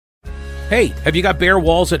Hey, have you got bare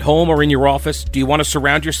walls at home or in your office? Do you want to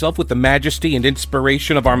surround yourself with the majesty and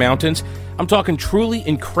inspiration of our mountains? I'm talking truly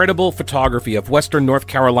incredible photography of Western North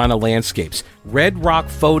Carolina landscapes.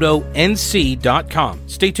 RedRockPhotoNC.com.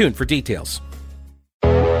 Stay tuned for details.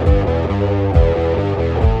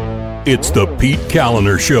 It's the Pete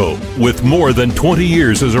Kaliner Show. With more than 20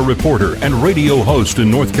 years as a reporter and radio host in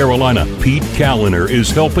North Carolina, Pete Kaliner is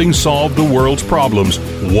helping solve the world's problems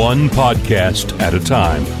one podcast at a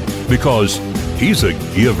time. Because he's a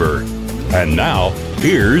giver. And now,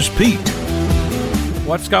 here's Pete.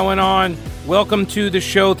 What's going on? Welcome to the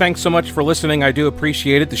show. Thanks so much for listening. I do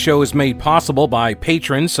appreciate it. The show is made possible by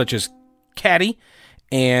patrons such as Caddy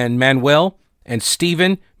and Manuel and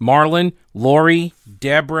Stephen, Marlon, Lori,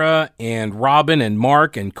 Deborah, and Robin, and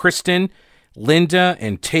Mark, and Kristen, Linda,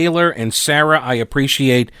 and Taylor, and Sarah. I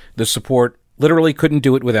appreciate the support. Literally couldn't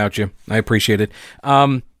do it without you. I appreciate it.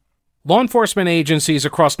 Law enforcement agencies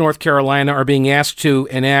across North Carolina are being asked to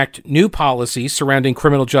enact new policies surrounding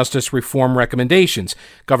criminal justice reform recommendations.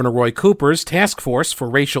 Governor Roy Cooper's Task Force for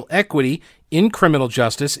Racial Equity in Criminal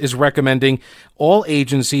Justice is recommending all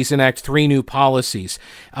agencies enact 3 new policies.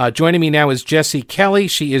 Joining me now is Jessie Kelley.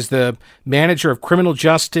 She is the manager of criminal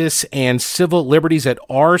justice and civil liberties at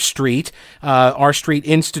R Street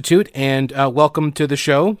Institute. And welcome to the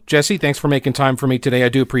show. Jessie, thanks for making time for me today. I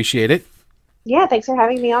do appreciate it. Yeah, thanks for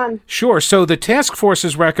having me on. Sure. So the task force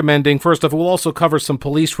is recommending, first of all, we'll also cover some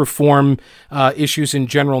police reform issues in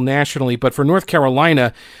general nationally. But for North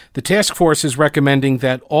Carolina, the task force is recommending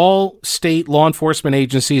that all state law enforcement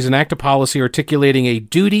agencies enact a policy articulating a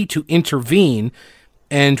duty to intervene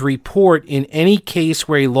and report in any case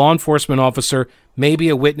where a law enforcement officer may be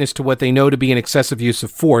a witness to what they know to be an excessive use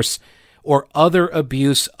of force or other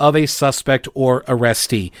abuse of a suspect or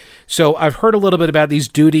arrestee. So I've heard a little bit about these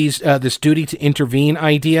duties, this duty to intervene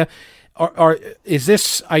idea. Is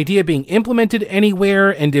this idea being implemented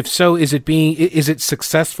anywhere? And if so, is it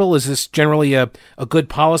successful? Is this generally a good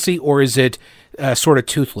policy, or is it sort of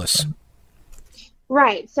toothless?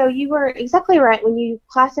 Right. So you were exactly right when you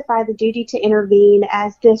classify the duty to intervene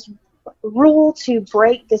as this rule to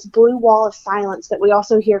break this blue wall of silence that we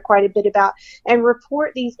also hear quite a bit about and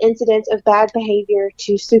report these incidents of bad behavior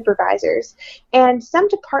to supervisors. And some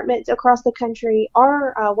departments across the country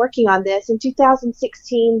are working on this. In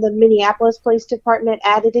 2016, the Minneapolis Police Department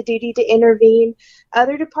added a duty to intervene.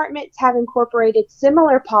 Other departments have incorporated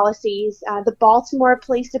similar policies. The Baltimore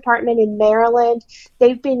Police Department in Maryland,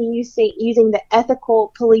 they've been using the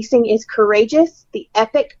Ethical Policing is Courageous, the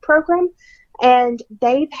EPIC program. And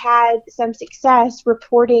they've had some success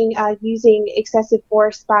reporting using excessive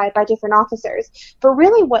force by different officers. But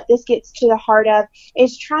really what this gets to the heart of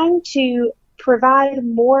is trying to provide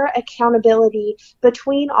more accountability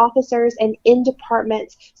between officers and in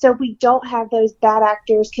departments so we don't have those bad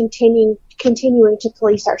actors continuing to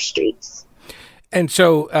police our streets. And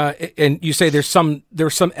so, and you say there's some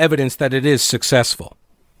evidence that it is successful.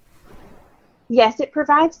 Yes, it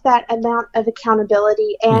provides that amount of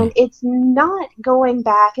accountability, and it's not going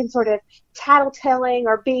back and sort of tattletelling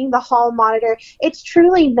or being the hall monitor. It's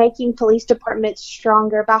truly making police departments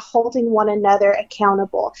stronger by holding one another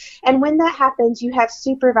accountable. And when that happens, you have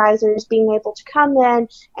supervisors being able to come in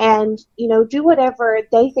and, do whatever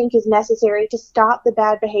they think is necessary to stop the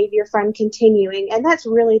bad behavior from continuing. And that's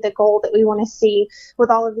really the goal that we want to see with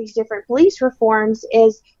all of these different police reforms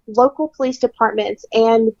is local police departments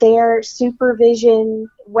and their supervision,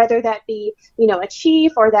 whether that be, a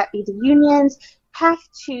chief or that be the unions, have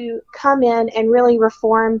to come in and really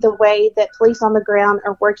reform the way that police on the ground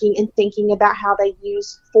are working and thinking about how they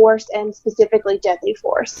use force and specifically deadly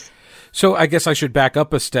force. So I guess I should back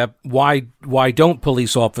up a step. Why don't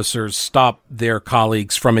police officers stop their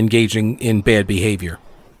colleagues from engaging in bad behavior?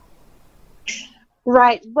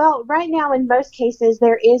 Right. Well, right now, in most cases,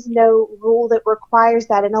 there is no rule that requires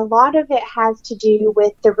that. And a lot of it has to do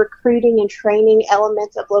with the recruiting and training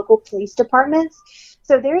elements of local police departments.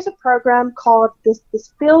 So there's a program called this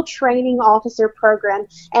Field Training Officer Program,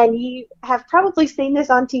 and you have probably seen this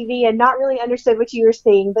on TV and not really understood what you were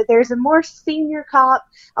seeing, but there's a more senior cop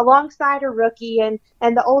alongside a rookie, and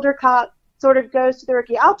the older cop sort of goes to the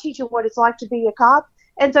rookie, I'll teach you what it's like to be a cop.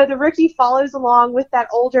 And so the rookie follows along with that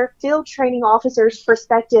older field training officer's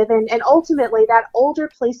perspective, and ultimately that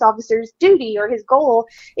older police officer's duty or his goal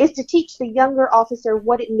is to teach the younger officer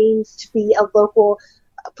what it means to be a local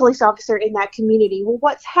police officer in that community. Well,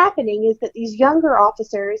 what's happening is that these younger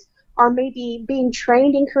officers are maybe being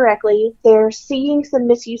trained incorrectly. They're seeing some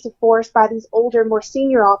misuse of force by these older, more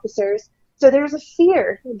senior officers. So there's a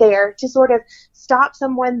fear there to sort of stop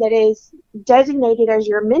someone that is designated as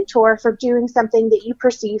your mentor for doing something that you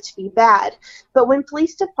perceive to be bad. But when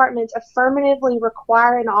police departments affirmatively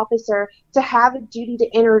require an officer to have a duty to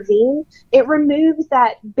intervene, it removes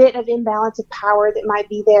that bit of imbalance of power that might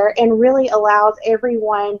be there and really allows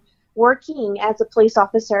everyone working as a police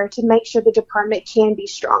officer to make sure the department can be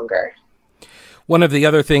stronger. One of the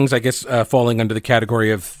other things, I guess, falling under the category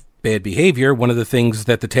of bad behavior, one of the things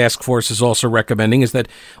that the task force is also recommending is that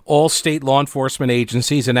all state law enforcement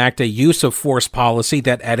agencies enact a use of force policy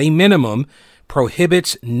that, at a minimum,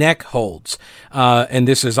 prohibits neck holds. And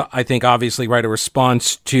this is, I think, obviously, right, a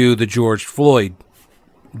response to the George Floyd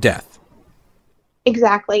death.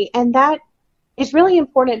 Exactly. And that is really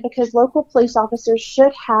important because local police officers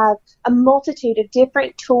should have a multitude of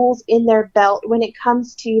different tools in their belt when it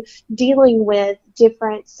comes to dealing with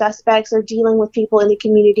different suspects or dealing with people in the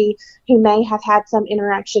community who may have had some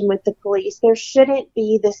interaction with the police. There shouldn't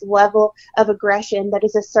be this level of aggression that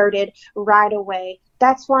is asserted right away.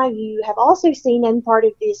 That's why you have also seen in part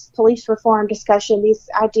of this police reform discussion, this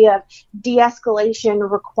idea of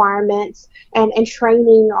de-escalation requirements and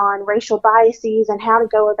training on racial biases and how to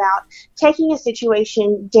go about taking a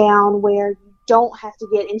situation down where you don't have to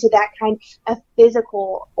get into that kind of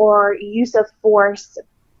physical or use of force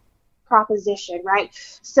proposition, right?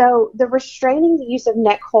 So the restraining the use of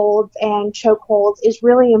neck holds and choke holds is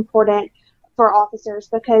really important for officers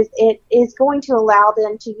because it is going to allow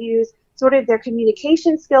them to use sort of their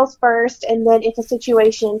communication skills first, and then if a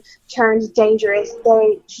situation turns dangerous,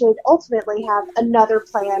 they should ultimately have another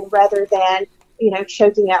plan rather than,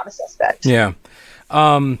 choking out a suspect. Yeah.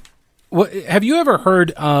 Have you ever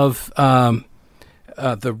heard of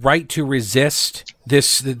the right to resist?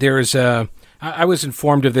 There is I was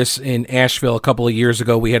informed of this in Asheville a couple of years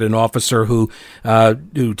ago. We had an officer who put a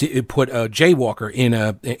jaywalker in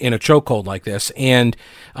a chokehold like this, and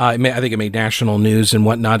I think it made national news and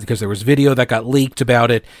whatnot because there was video that got leaked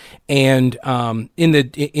about it. And in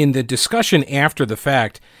the discussion after the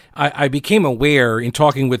fact, I became aware in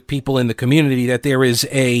talking with people in the community that there is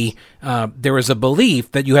a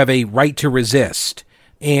belief that you have a right to resist,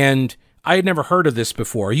 and I had never heard of this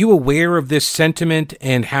before. Are you aware of this sentiment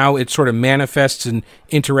and how it sort of manifests in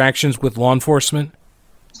interactions with law enforcement?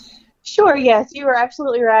 Sure, yes, you are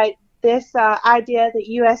absolutely right. This idea that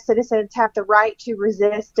U.S. citizens have the right to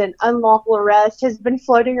resist an unlawful arrest has been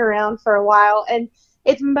floating around for a while, and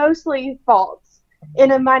it's mostly false.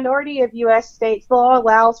 In a minority of U.S. states, the law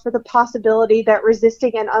allows for the possibility that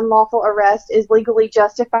resisting an unlawful arrest is legally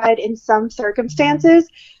justified in some circumstances,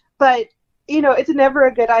 but it's never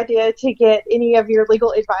a good idea to get any of your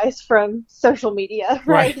legal advice from social media,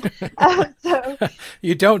 right? So,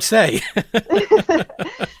 you don't say.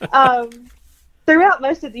 Throughout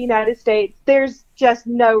most of the United States, there's just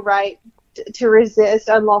no right to resist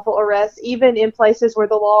unlawful arrest, even in places where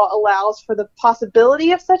the law allows for the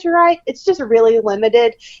possibility of such a right. It's just really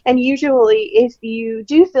limited. And usually, if you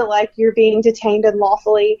do feel like you're being detained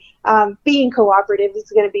unlawfully, being cooperative is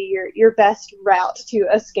going to be your best route to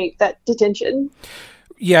escape that detention.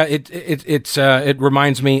 Yeah, it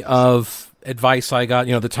reminds me of advice I got.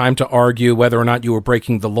 The time to argue whether or not you were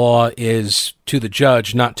breaking the law is to the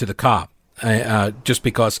judge, not to the cop. Just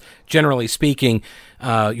because, generally speaking,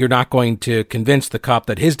 you're not going to convince the cop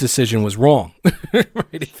that his decision was wrong.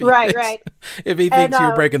 Right. If he thinks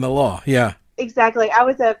you're breaking the law, yeah. Exactly. I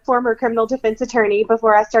was a former criminal defense attorney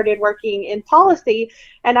before I started working in policy,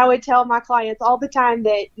 and I would tell my clients all the time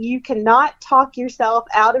that you cannot talk yourself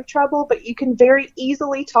out of trouble, but you can very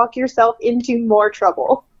easily talk yourself into more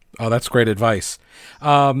trouble. Oh, that's great advice.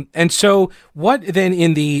 And so what then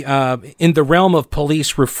in the realm of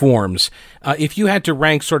police reforms, if you had to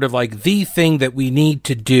rank sort of like the thing that we need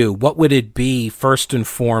to do, what would it be first and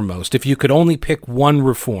foremost, if you could only pick one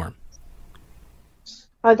reform?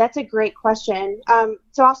 Oh, that's a great question.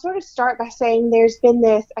 So I'll sort of start by saying there's been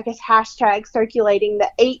this, hashtag circulating,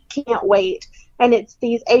 the 8 can't wait. And it's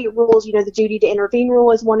these 8 rules, the duty to intervene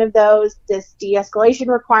rule is one of those. This de-escalation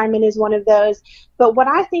requirement is one of those. But what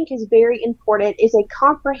I think is very important is a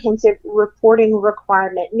comprehensive reporting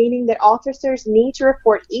requirement, meaning that officers need to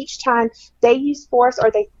report each time they use force or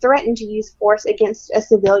they threaten to use force against a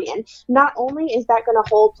civilian. Not only is that going to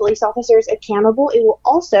hold police officers accountable, it will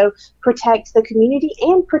also protect the community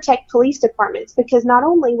and protect police departments, because not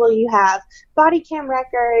only will you have body cam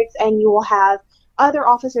records and you will have other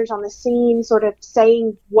officers on the scene sort of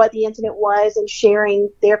saying what the incident was and sharing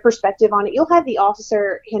their perspective on it, you'll have the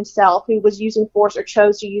officer himself who was using force or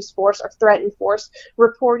chose to use force or threatened force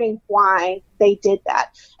reporting why they did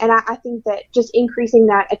that. And I think that just increasing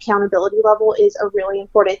that accountability level is a really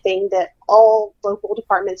important thing that all local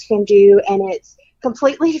departments can do, and it's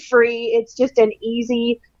completely free. It's just an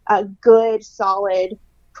easy, good, solid,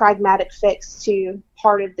 pragmatic fix to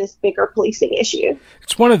part of this bigger policing issue.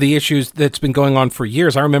 It's one of the issues that's been going on for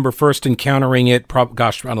years. I remember first encountering it,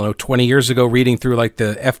 20 years ago, reading through like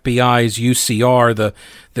the FBI's UCR,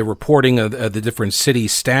 the reporting of the different city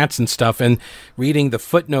stats and stuff, and reading the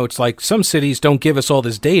footnotes, like some cities don't give us all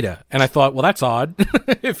this data. And I thought, well, that's odd.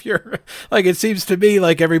 If you're like, it seems to me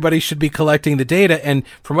like everybody should be collecting the data. And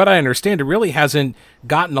from what I understand, it really hasn't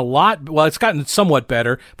gotten a lot. Well, it's gotten somewhat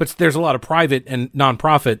better, but there's a lot of private and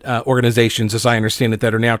nonprofit organizations, as I understand it,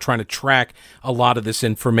 that are now trying to track a lot of this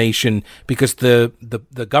information, because the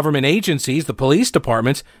government agencies, the police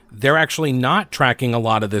departments, they're actually not tracking a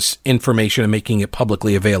lot of this information and making it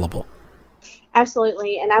publicly available.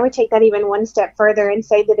 Absolutely. And I would take that even one step further and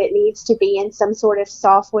say that it needs to be in some sort of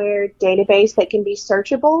software database that can be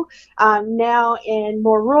searchable. Now, in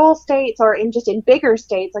more rural states, or in bigger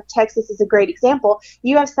states, like Texas is a great example,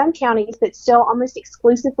 you have some counties that still almost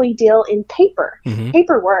exclusively deal in paperwork.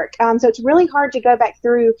 So it's really hard to go back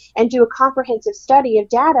through and do a comprehensive study of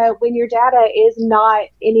data when your data is not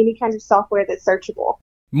in any kind of software that's searchable.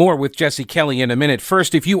 More with Jesse Kelley in a minute.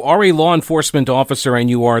 First, if you are a law enforcement officer and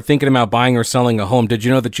you are thinking about buying or selling a home, did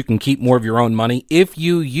you know that you can keep more of your own money if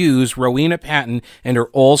you use Rowena Patton and her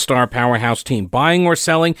all-star powerhouse team? Buying or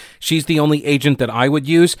selling, she's the only agent that I would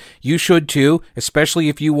use. You should too, especially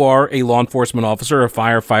if you are a law enforcement officer, a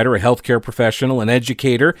firefighter, a healthcare professional, an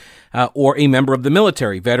educator, or a member of the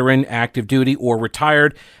military, veteran, active duty, or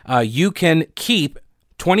retired. You can keep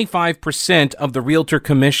 25% of the realtor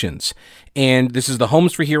commissions. And this is the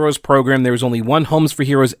Homes for Heroes program. There is only one Homes for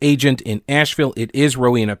Heroes agent in Asheville. It is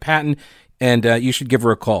Rowena Patton, and you should give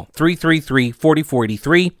her a call.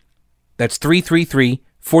 333-4483. That's 333-4483,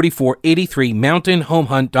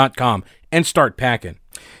 mountainhomehunt.com, and start packing.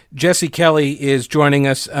 Jesse Kelley is joining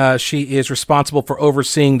us. She is responsible for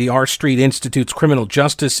overseeing the R Street Institute's criminal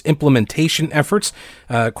justice implementation efforts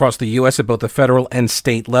across the U.S. at both the federal and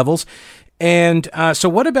state levels. And so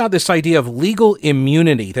what about this idea of legal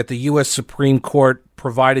immunity that the U.S. Supreme Court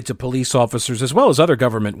provided to police officers as well as other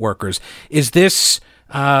government workers? Is this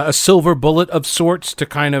a silver bullet of sorts to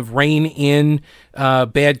kind of rein in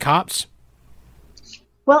bad cops?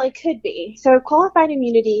 Well, it could be. So qualified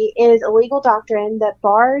immunity is a legal doctrine that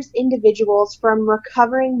bars individuals from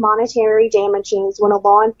recovering monetary damages when a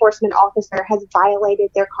law enforcement officer has violated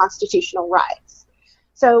their constitutional rights.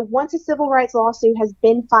 So once a civil rights lawsuit has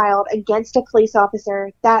been filed against a police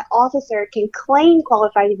officer, that officer can claim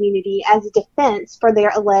qualified immunity as a defense for their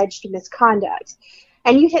alleged misconduct.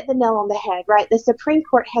 And you hit the nail on the head, right? The Supreme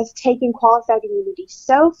Court has taken qualified immunity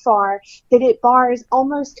so far that it bars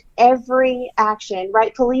almost every action,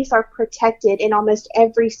 right? Police are protected in almost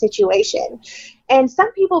every situation. And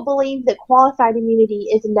some people believe that qualified immunity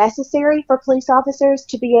is necessary for police officers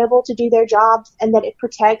to be able to do their jobs, and that it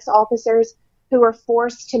protects officers who are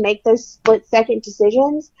forced to make those split-second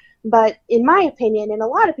decisions. But in my opinion, and a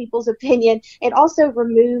lot of people's opinion, it also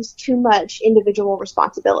removes too much individual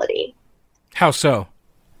responsibility. How so?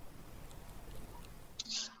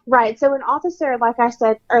 Right. So an officer, like I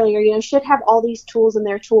said earlier, should have all these tools in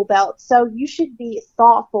their tool belt. So you should be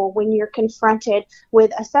thoughtful when you're confronted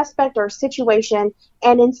with a suspect or a situation,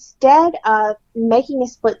 and instead of making a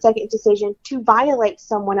split-second decision to violate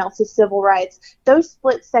someone else's civil rights, those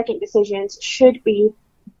split-second decisions should be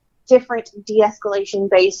different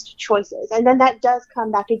de-escalation-based choices. And then that does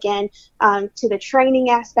come back again to the training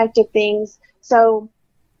aspect of things. So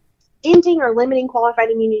ending or limiting qualified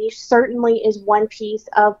immunity certainly is one piece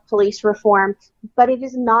of police reform, but it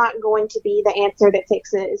is not going to be the answer that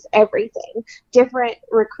fixes everything. Different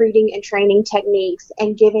recruiting and training techniques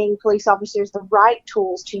and giving police officers the right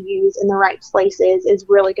tools to use in the right places is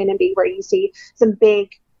really going to be where you see some big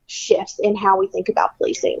shifts in how we think about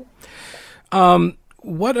policing.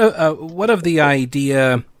 What of the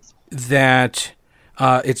idea that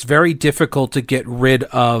it's very difficult to get rid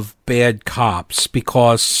of bad cops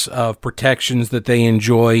because of protections that they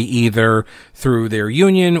enjoy either through their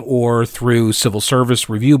union or through civil service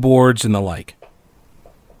review boards and the like?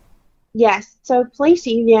 Yes. So police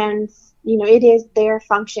unions, it is their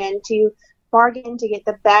function to bargain to get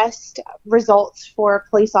the best results for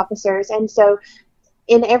police officers. And so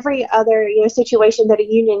in every other situation that a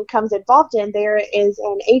union comes involved in, there is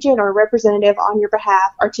an agent or representative on your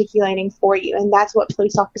behalf articulating for you, and that's what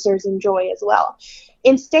police officers enjoy as well.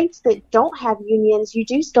 In states that don't have unions, you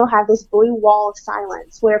do still have this blue wall of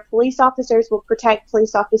silence where police officers will protect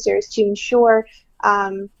police officers to ensure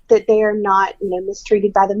that that they are not,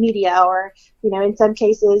 mistreated by the media, or, in some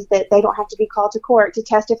cases that they don't have to be called to court to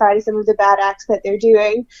testify to some of the bad acts that they're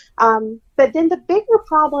doing. But then the bigger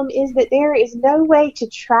problem is that there is no way to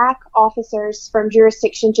track officers from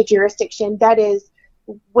jurisdiction to jurisdiction. That is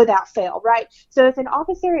without fail, right? So if an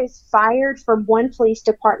officer is fired from one police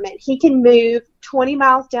department, he can move 20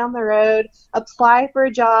 miles down the road, apply for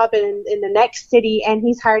a job in the next city, and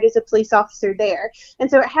he's hired as a police officer there. And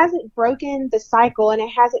so it hasn't broken the cycle and it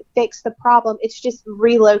hasn't fixed the problem. It's just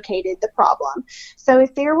relocated the problem. So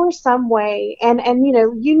if there were some way, and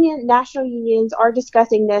national unions are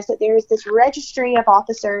discussing this, that there is this registry of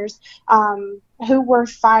officers who were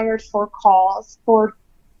fired for cause for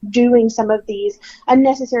doing some of these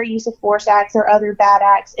unnecessary use of force acts or other bad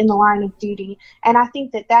acts in the line of duty. And I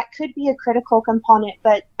think that could be a critical component.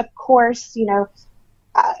 But of course,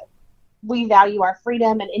 we value our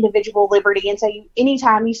freedom and individual liberty. And so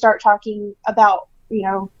anytime you start talking about,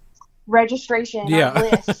 registration or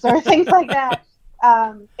lists or things like that,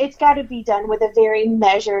 it's got to be done with a very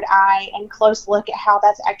measured eye and close look at how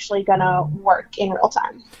that's actually going to work in real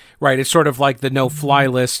time. Right. It's sort of like the no-fly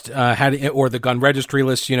list, or the gun registry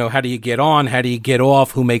list. How do you get on? How do you get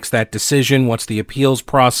off? Who makes that decision? What's the appeals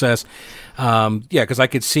process? Because I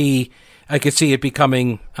could see it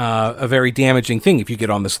becoming a very damaging thing if you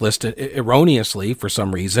get on this list erroneously for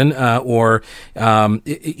some reason, or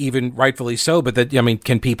even rightfully so. But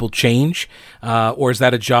can people change? Or is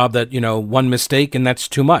that a job that, one mistake and that's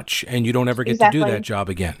too much and you don't ever get to do that job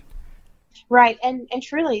again? Right. And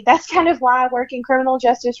truly, that's kind of why I work in criminal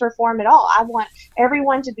justice reform at all. I want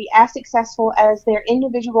everyone to be as successful as their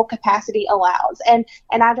individual capacity allows. And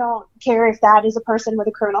I don't care if that is a person with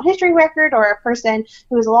a criminal history record or a person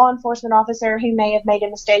who is a law enforcement officer who may have made a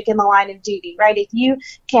mistake in the line of duty, right? If you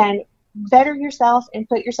can better yourself and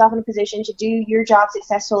put yourself in a position to do your job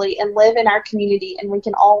successfully and live in our community and we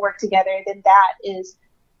can all work together, then that is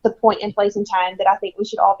the point and place in time that I think we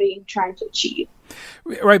should all be trying to achieve.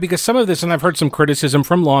 Right, because some of this, and I've heard some criticism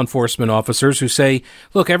from law enforcement officers who say,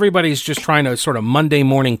 look, everybody's just trying to sort of Monday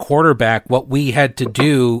morning quarterback what we had to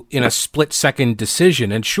do in a split-second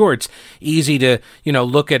decision. And sure, it's easy to,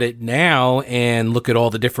 look at it now and look at all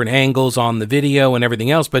the different angles on the video and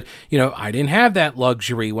everything else. But, I didn't have that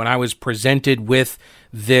luxury when I was presented with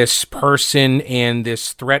this person and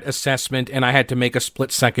this threat assessment, and I had to make a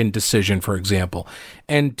split-second decision, for example.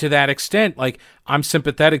 And to that extent, I'm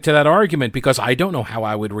sympathetic to that argument because I don't know how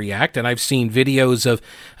I would react. And I've seen videos of,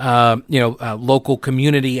 local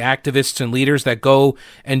community activists and leaders that go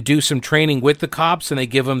and do some training with the cops, and they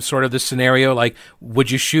give them sort of the scenario like,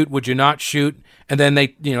 would you shoot? Would you not shoot? And then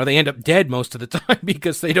they end up dead most of the time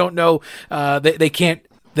because they don't know, they can't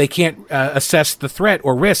assess the threat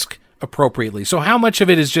or risk appropriately. So how much of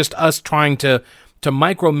it is just us trying to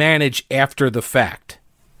micromanage after the fact?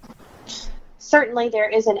 Certainly there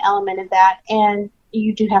is an element of that, and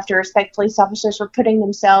you do have to respect police officers for putting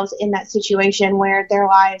themselves in that situation where their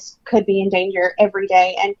lives could be in danger every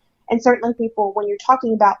day. And certainly people, when you're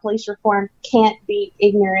talking about police reform, can't be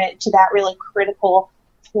ignorant to that really critical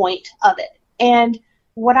point of it. And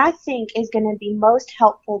what I think is going to be most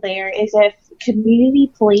helpful there is if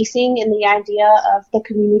community policing and the idea of the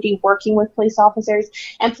community working with police officers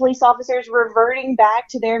and police officers reverting back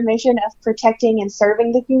to their mission of protecting and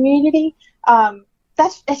serving the community,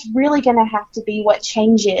 that's really going to have to be what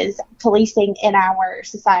changes policing in our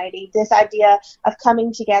society. This idea of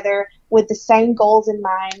coming together with the same goals in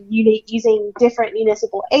mind, using different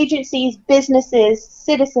municipal agencies, businesses,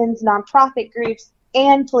 citizens, nonprofit groups,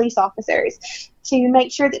 and police officers to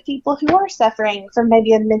make sure that people who are suffering from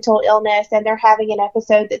maybe a mental illness and they're having an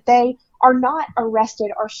episode, that they are not arrested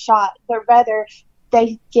or shot, but rather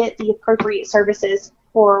they get the appropriate services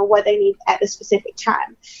for what they need at the specific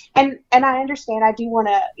time. And I understand, I do want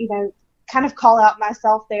to, kind of call out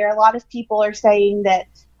myself there. A lot of people are saying that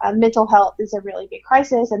mental health is a really big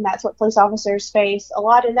crisis, and that's what police officers face a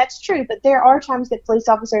lot, and that's true. But there are times that police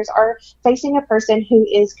officers are facing a person who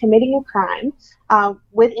is committing a crime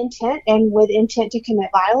with intent to commit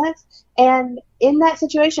violence. And in that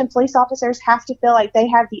situation, police officers have to feel like they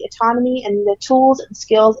have the autonomy and the tools and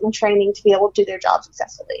skills and training to be able to do their job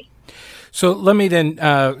successfully. So let me then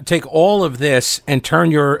take all of this and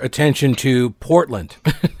turn your attention to Portland,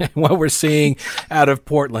 what we're seeing out of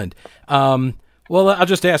Portland. Well, I'll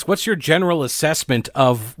just ask, what's your general assessment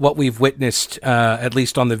of what we've witnessed, at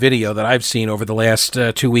least on the video that I've seen over the last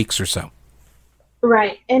 2 weeks or so?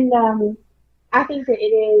 Right. And I think that it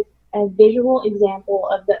is a visual example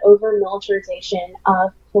of the over-militarization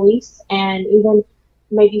of police and even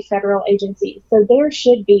maybe federal agencies. So there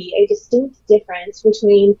should be a distinct difference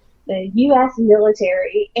between the U.S.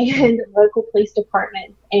 military and local police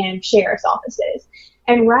departments and sheriff's offices.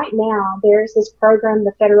 And right now, there's this program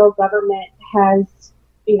the federal government has,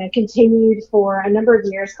 continued for a number of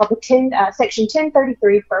years called the Section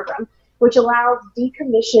 1033 program, which allows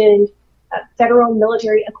decommissioned federal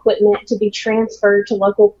military equipment to be transferred to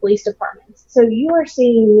local police departments. So you are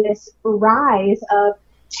seeing this rise of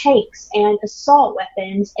tanks and assault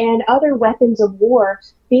weapons and other weapons of war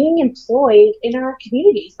being employed in our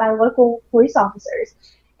communities by local police officers.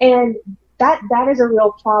 And that is a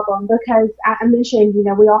real problem, because I mentioned,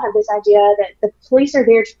 we all have this idea that the police are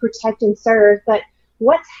there to protect and serve, but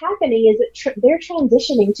what's happening is that they're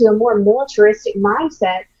transitioning to a more militaristic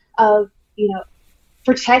mindset of,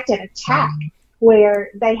 protect and attack, where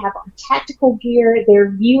they have on tactical gear. They're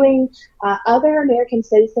viewing other American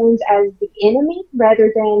citizens as the enemy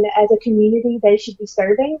rather than as a community they should be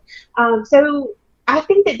serving. So I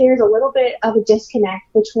think that there's a little bit of a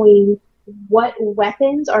disconnect between what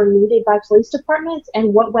weapons are needed by police departments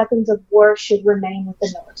and what weapons of war should remain with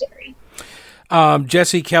the military.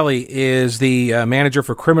 Jesse Kelley is the manager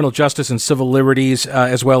for criminal justice and civil liberties,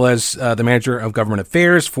 as well as the manager of government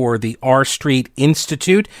affairs for the R Street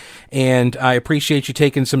Institute. And I appreciate you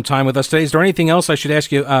taking some time with us today. Is there anything else I should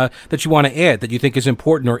ask you that you want to add that you think is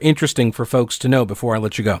important or interesting for folks to know before I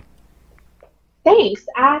let you go? Thanks.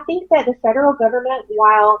 I think that the federal government,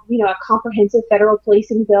 while, a comprehensive federal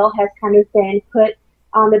policing bill has kind of been put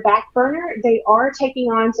on the back burner, they are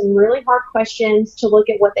taking on some really hard questions to look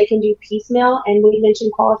at what they can do piecemeal. And we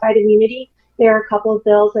mentioned qualified immunity. There are a couple of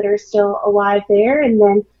bills that are still alive there. And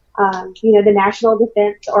then, the National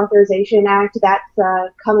Defense Authorization Act, that's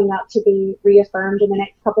coming up to be reaffirmed in the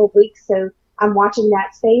next couple of weeks. So I'm watching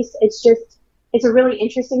that space. It's a really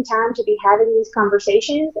interesting time to be having these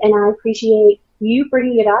conversations. And I appreciate you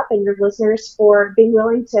bringing it up and your listeners for being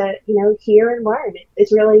willing to, hear and learn.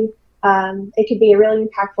 It's really, it could be a really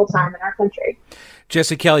impactful time in our country.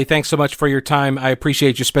 Jesse Kelley, thanks so much for your time. I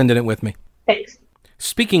appreciate you spending it with me. Thanks.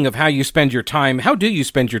 Speaking of how you spend your time, how do you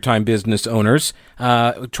spend your time, business owners,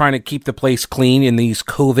 trying to keep the place clean in these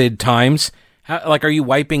COVID times? Are you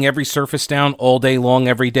wiping every surface down all day long,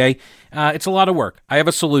 every day? It's a lot of work. I have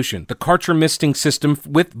a solution. The Karcher misting system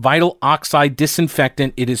with vital oxide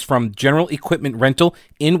disinfectant. It is from General Equipment Rental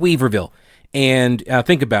in Weaverville. And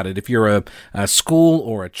think about it. If you're a school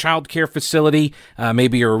or a child care facility,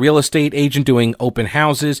 maybe you're a real estate agent doing open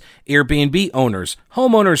houses, Airbnb owners,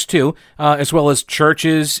 homeowners too, as well as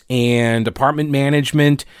churches and apartment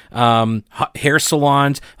management, hair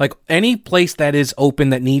salons, like any place that is open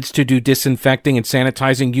that needs to do disinfecting and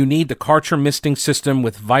sanitizing, you need the Karcher misting system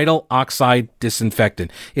with vital oxide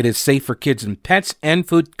disinfectant. It is safe for kids and pets and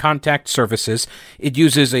food contact surfaces. It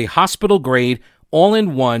uses a hospital grade,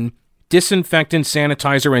 all-in-one disinfectant,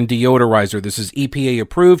 sanitizer, and deodorizer. This is EPA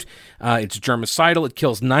approved. It's germicidal. It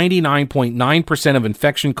kills 99.9% of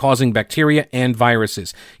infection-causing bacteria and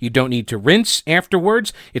viruses. You don't need to rinse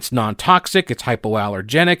afterwards. It's non-toxic. It's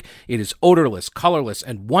hypoallergenic. It is odorless, colorless,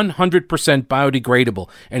 and 100% biodegradable.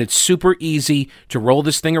 And it's super easy to roll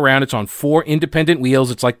this thing around. It's on 4 independent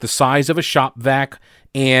wheels. It's like the size of a shop vac,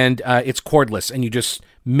 and it's cordless. And you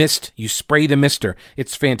spray the mister.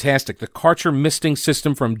 It's fantastic. The Karcher misting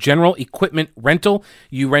system from General Equipment Rental.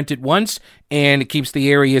 You rent it once, and it keeps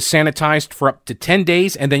the area sanitized for up to 10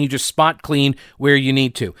 days, and then you just spot clean where you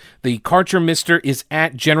need to. The Karcher mister is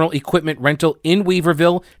at General Equipment Rental in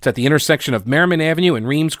Weaverville. It's at the intersection of Merriman Avenue and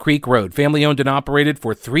Reams Creek Road. Family owned and operated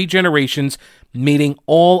for 3 generations, meeting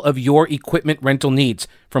all of your equipment rental needs.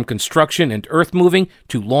 From construction and earth moving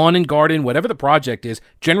to lawn and garden, whatever the project is,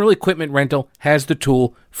 General Equipment Rental has the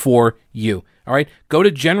tool for you. All right, go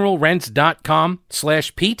to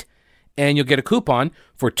generalrents.com/Pete and you'll get a coupon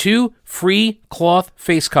for 2 free cloth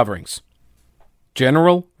face coverings.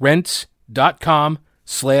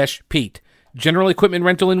 generalrents.com/Pete. General Equipment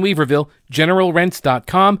Rental in Weaverville,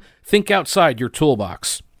 generalrents.com. Think outside your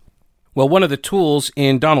toolbox. Well, one of the tools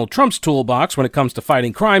in Donald Trump's toolbox when it comes to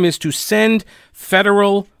fighting crime is to send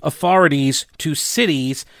federal authorities to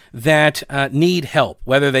cities that need help,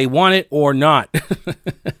 whether they want it or not.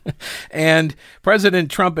 And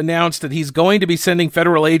President Trump announced that he's going to be sending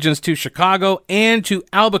federal agents to Chicago and to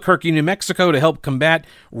Albuquerque, New Mexico to help combat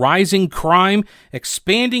rising crime,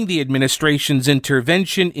 expanding the administration's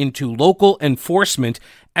intervention into local enforcement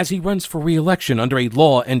as he runs for re-election under a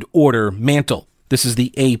law and order mantle. This is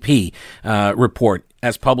the AP report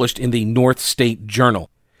as published in the North State Journal.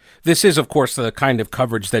 This is, of course, the kind of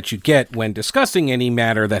coverage that you get when discussing any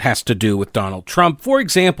matter that has to do with Donald Trump. For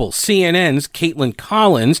example, CNN's Caitlin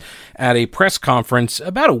Collins at a press conference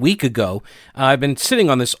about a week ago. I've been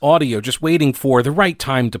sitting on this audio just waiting for the right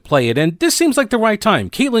time to play it, and this seems like the right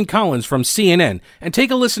time. Caitlin Collins from CNN. And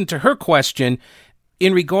take a listen to her question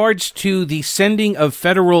in regards to the sending of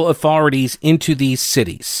federal authorities into these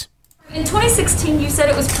cities. In 2016, you said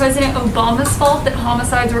it was President Obama's fault that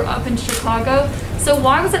homicides were up in Chicago. So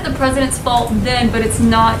why was it the president's fault then, but it's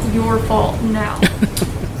not your fault now?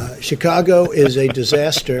 Chicago is a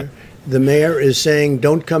disaster. The mayor is saying,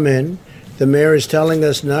 don't come in. The mayor is telling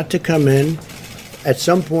us not to come in. At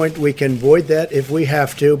some point, we can void that if we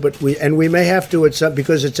have to, but we may have to at some,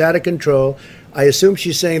 because it's out of control. I assume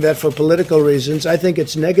she's saying that for political reasons. I think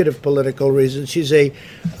it's negative political reasons. She's a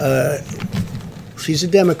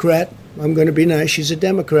Democrat. I'm going to be nice. She's a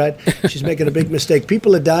Democrat. She's making a big mistake.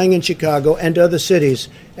 People are dying in Chicago and other cities,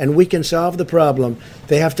 and we can solve the problem.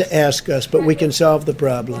 They have to ask us, but we can solve the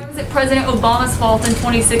problem. Why was it President Obama's fault in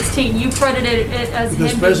 2016? You credited it as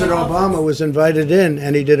because him. President Obama was invited in,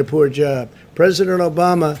 and he did a poor job. President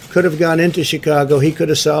Obama could have gone into Chicago. He could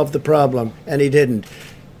have solved the problem, and he didn't.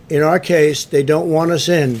 In our case, they don't want us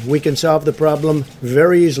in. We can solve the problem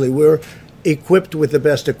very easily. We're equipped with the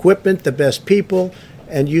best equipment, the best people.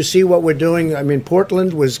 And you see what we're doing. I mean,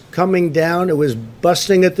 Portland was coming down. It was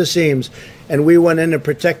busting at the seams. And we went in and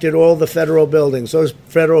protected all the federal buildings. Those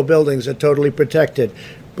federal buildings are totally protected.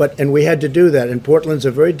 And we had to do that. And Portland's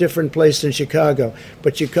a very different place than Chicago.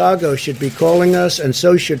 But Chicago should be calling us, and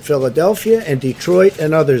so should Philadelphia and Detroit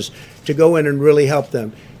and others, to go in and really help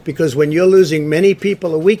them. Because when you're losing many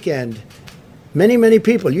people a weekend, many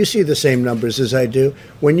people, you see the same numbers as I do.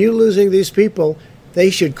 When you're losing these people, they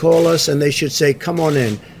should call us and they should say, come on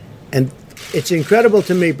in. And it's incredible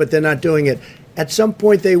to me, but they're not doing it. At some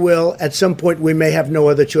point they will. At some point we may have no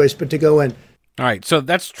other choice but to go in. All right, so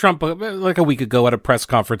that's Trump like a week ago at a press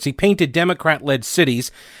conference. He painted Democrat-led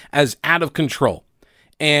cities as out of control.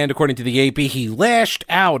 And according to the AP, he lashed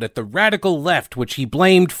out at the radical left, which he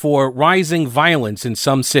blamed for rising violence in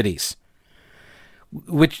some cities.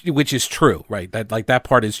 Which is true, right? That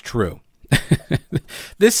part is true.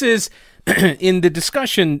 This is in the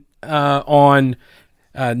discussion on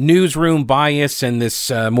newsroom bias and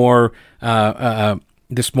this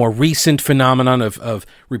more recent phenomenon of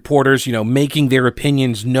reporters, making their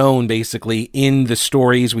opinions known, basically in the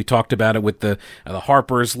stories. We talked about it with the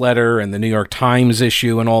Harper's letter and the New York Times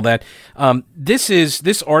issue and all that.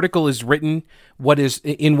 This article is written what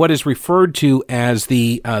is referred to as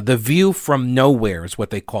the view from nowhere is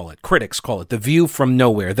what they call it. Critics call it the view from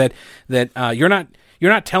nowhere. That you're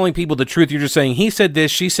not telling people the truth. You're just saying he said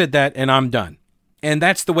this, she said that, and I'm done. And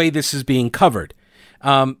that's the way this is being covered.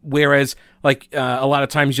 Whereas, a lot of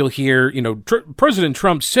times you'll hear, President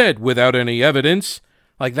Trump said without any evidence,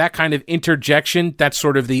 like that kind of interjection. That's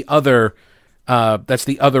sort of the other. That's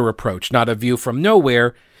the other approach, not a view from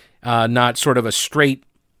nowhere, not sort of a straight,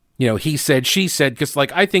 he said, she said. Because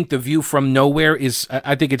I think the view from nowhere is,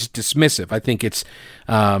 I think it's dismissive. I think it's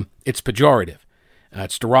pejorative.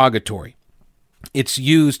 It's derogatory. It's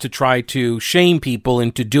used to try to shame people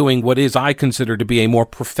into doing what is, I consider, to be a more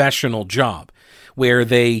professional job, where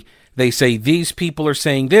they say these people are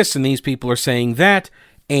saying this and these people are saying that,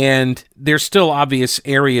 and there's still obvious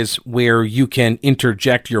areas where you can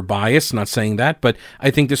interject your bias. I'm not saying that, but I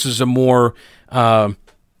think this is a more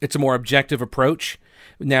objective approach.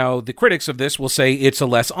 Now, the critics of this will say it's a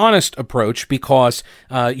less honest approach because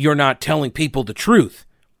you're not telling people the truth,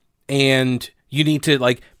 and you need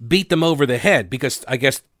to beat them over the head because I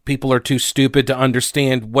guess people are too stupid to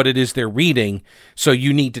understand what it is they're reading. So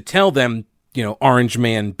you need to tell them, Orange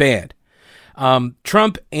Man bad.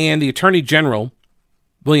 Trump and the Attorney General,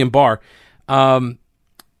 William Barr,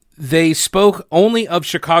 they spoke only of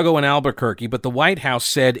Chicago and Albuquerque, but the White House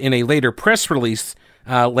said in a later press release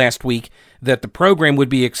last week that the program would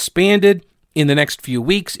be expanded in the next few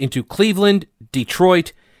weeks into Cleveland,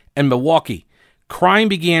 Detroit, and Milwaukee. Crime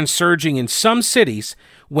began surging in some cities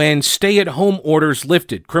when stay-at-home orders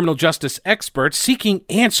lifted. Criminal justice experts seeking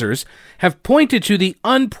answers have pointed to the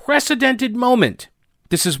unprecedented moment.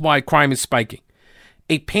 This is why crime is spiking.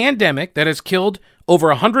 A pandemic that has killed over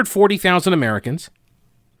 140,000 Americans,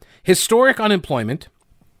 historic unemployment,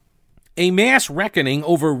 a mass reckoning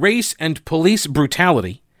over race and police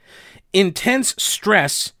brutality, intense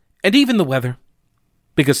stress, and even the weather,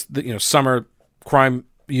 because summer crime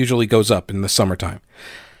usually goes up in the summertime.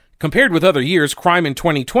 Compared with other years, crime in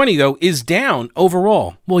 2020, though, is down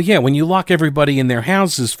overall. Well, yeah, when you lock everybody in their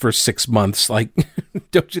houses for 6 months,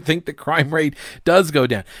 Don't you think the crime rate does go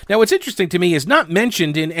down? Now, what's interesting to me is not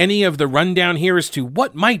mentioned in any of the rundown here as to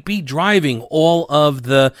what might be driving all of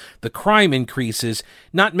the crime increases.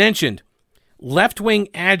 Not mentioned. Left-wing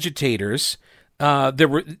agitators, there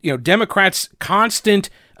were Democrats' constant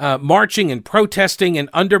marching and protesting and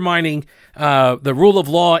undermining the rule of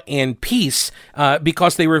law and peace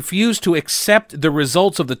because they refused to accept the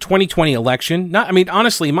results of the 2020 election.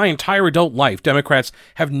 Honestly, my entire adult life, Democrats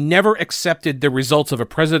have never accepted the results of a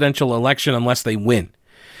presidential election unless they win.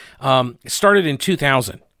 It started in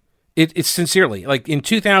 2000. It's sincerely, like in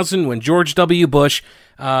 2000 when George W. Bush,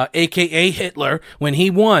 a.k.a. Hitler, when he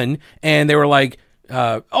won, and they were like,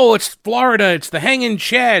 it's Florida, it's the hanging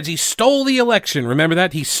chads, he stole the election. Remember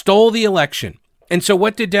that? He stole the election. And so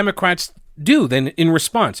what did Democrats do then in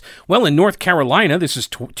response? Well, in North Carolina, this is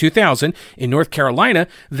 2000, in North Carolina,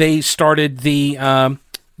 they started the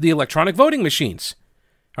electronic voting machines,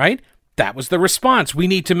 right? That was the response. We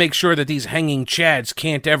need to make sure that these hanging chads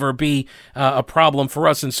can't ever be a problem for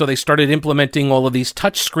us. And so they started implementing all of these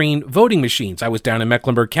touchscreen voting machines. I was down in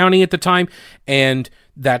Mecklenburg County at the time, and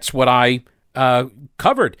that's what I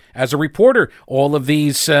covered as a reporter. All of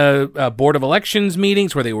these Board of Elections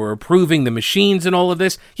meetings where they were approving the machines and all of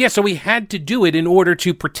this. Yeah, so we had to do it in order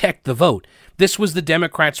to protect the vote. This was the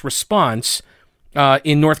Democrats' response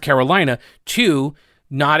in North Carolina to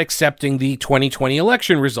not accepting the 2020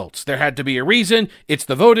 election results. There had to be a reason. It's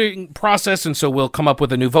the voting process, and so we'll come up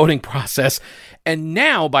with a new voting process. And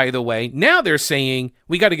now, by the way, now they're saying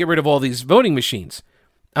we got to get rid of all these voting machines.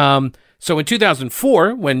 So in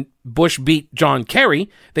 2004, when Bush beat John Kerry,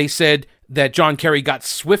 they said that John Kerry got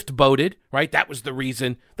swift voted, right? That was the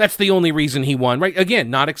reason. That's the only reason he won, right? Again,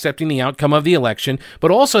 not accepting the outcome of the election,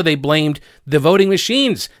 but also they blamed the voting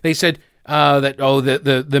machines. They said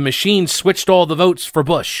the machines switched all the votes for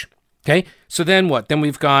Bush. Okay, so then what? Then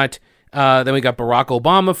we got Barack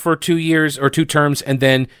Obama for 2 years or 2 terms, and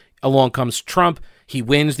then along comes Trump. He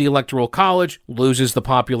wins the Electoral College, loses the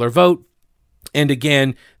popular vote. And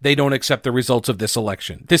again, they don't accept the results of this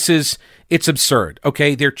election. It's absurd,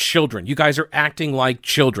 okay? They're children. You guys are acting like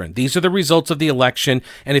children. These are the results of the election.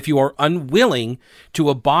 And if you are unwilling to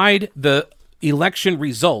abide the election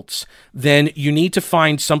results, then you need to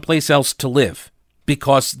find someplace else to live,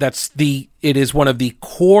 because it is one of the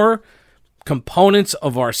core components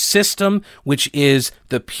of our system, which is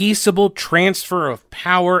the peaceable transfer of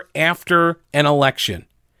power after an election.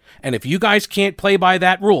 And if you guys can't play by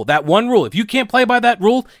that rule, that one rule, if you can't play by that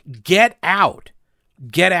rule, get out.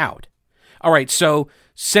 Get out. All right, so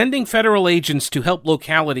sending federal agents to help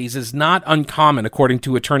localities is not uncommon, according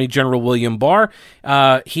to Attorney General William Barr.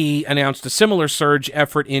 He announced a similar surge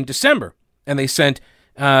effort in December, and they sent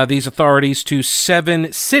these authorities to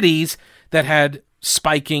 7 cities that had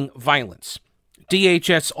spiking violence.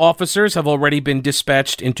 DHS officers have already been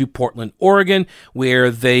dispatched into Portland, Oregon,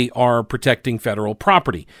 where they are protecting federal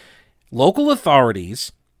property. Local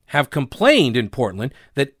authorities have complained in Portland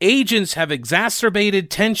that agents have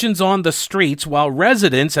exacerbated tensions on the streets, while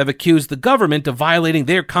residents have accused the government of violating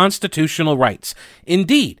their constitutional rights.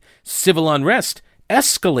 Indeed, civil unrest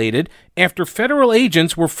escalated after federal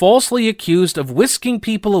agents were falsely accused of whisking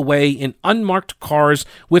people away in unmarked cars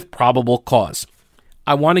with probable cause.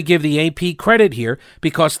 I want to give the AP credit here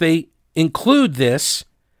because they include this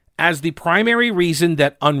as the primary reason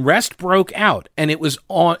that unrest broke out, and it was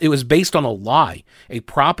based on a lie, a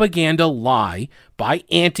propaganda lie by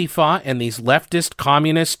Antifa and these leftist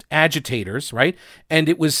communist agitators, right? And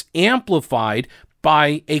it was amplified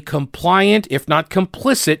by a compliant, if not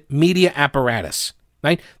complicit, media apparatus,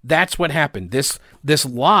 right? That's what happened. This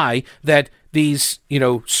lie that these,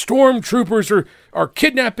 stormtroopers are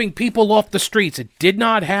kidnapping people off the streets. It did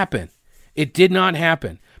not happen. It did not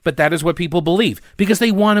happen. But that is what people believe because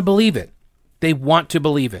they want to believe it. They want to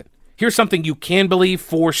believe it. Here's something you can believe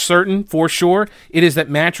for certain, for sure. It is that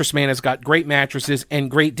Mattress Man has got great mattresses and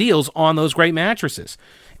great deals on those great mattresses.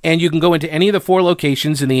 And you can go into any of the 4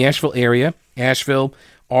 locations in the Asheville area, Asheville,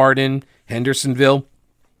 Arden, Hendersonville.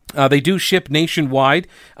 They do ship nationwide,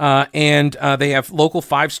 and they have local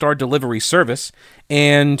 5-star delivery service.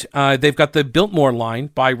 And they've got the Biltmore line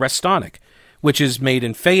by Restonic, which is made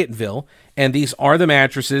in Fayetteville. And these are the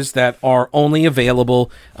mattresses that are only available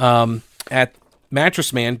at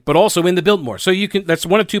Mattress Man, but also in the Biltmore. So that's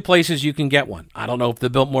one of 2 places you can get one. I don't know if the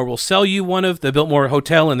Biltmore will sell you one of the Biltmore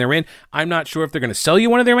Hotel and they're in. I'm not sure if they're going to sell you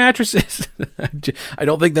one of their mattresses. I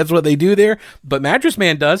don't think that's what they do there, but Mattress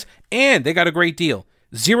Man does, and they got a great deal.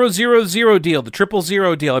 000 deal, the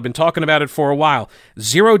 000 deal. I've been talking about it for a while.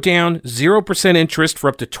 0 down, 0% interest for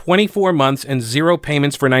up to 24 months and 0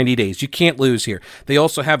 payments for 90 days. You can't lose here. They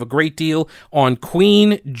also have a great deal on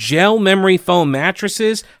Queen gel memory foam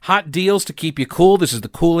mattresses. Hot deals to keep you cool. This is the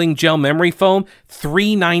cooling gel memory foam.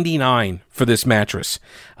 $3.99 for this mattress.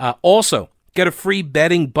 Also, get a free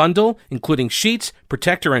bedding bundle, including sheets,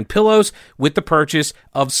 protector, and pillows with the purchase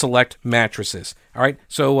of select mattresses. All right,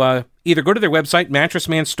 so either go to their website,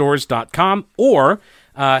 mattressmanstores.com, or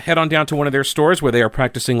head on down to one of their stores where they are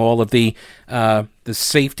practicing all of the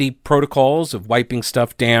safety protocols of wiping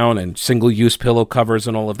stuff down and single-use pillow covers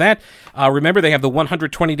and all of that. Remember, they have the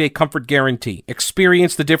 120-day comfort guarantee.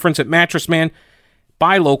 Experience the difference at Mattress Man.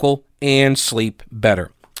 Buy local and sleep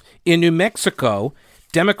better. In New Mexico,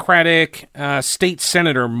 Democratic State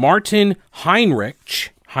Senator Martin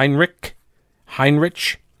Heinrich,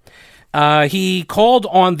 he called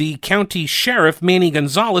on the county sheriff, Manny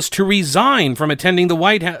Gonzalez, to resign from attending the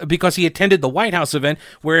White House because he attended the White House event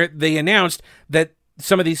where they announced that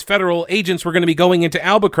some of these federal agents were going to be going into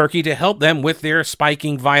Albuquerque to help them with their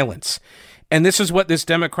spiking violence. And this is what this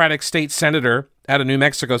Democratic state senator out of New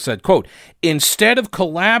Mexico said, quote, "Instead of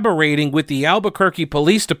collaborating with the Albuquerque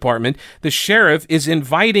Police Department, the sheriff is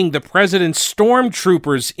inviting the president's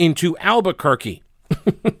stormtroopers into Albuquerque."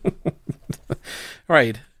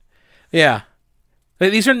 Right. Yeah.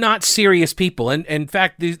 These are not serious people. And in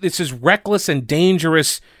fact, this is reckless and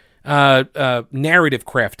dangerous narrative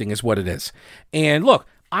crafting is what it is. And look,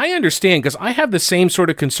 I understand because I have the same sort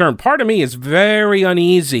of concern. Part of me is very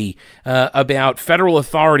uneasy about federal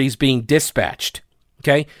authorities being dispatched,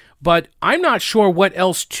 okay? But I'm not sure what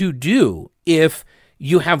else to do if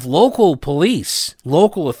you have local police,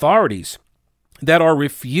 local authorities that are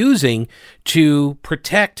refusing to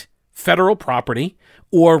protect federal property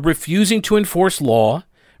or refusing to enforce law,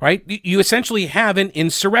 right? You essentially have an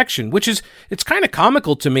insurrection, which is, it's kind of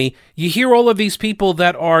comical to me. You hear all of these people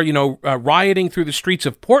that are, rioting through the streets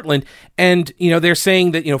of Portland, and, they're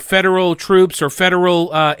saying that, federal troops or federal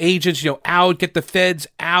agents, get the feds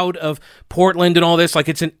out of Portland and all this. Like,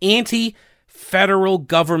 it's an anti-federal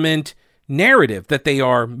government narrative that they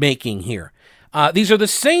are making here. These are the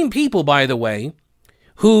same people, by the way,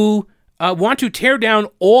 who want to tear down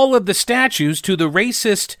all of the statues to the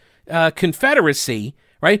racist Confederacy,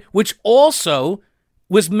 right? Which also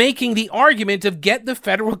was making the argument of get the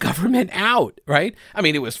federal government out, right? I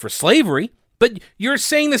mean, it was for slavery, but you're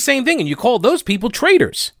saying the same thing, and you call those people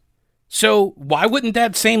traitors. So why wouldn't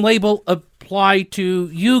that same label apply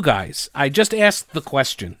to you guys? I just asked the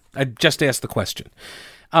question.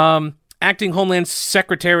 Acting Homeland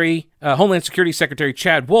Security Secretary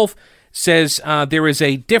Chad Wolf says there is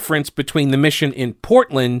a difference between the mission in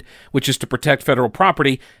Portland, which is to protect federal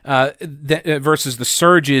property, versus the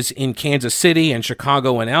surges in Kansas City and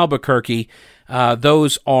Chicago and Albuquerque.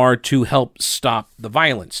 Those are to help stop the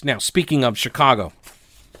violence. Now, speaking of Chicago,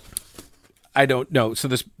 I don't know. So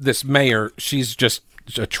this mayor, she's just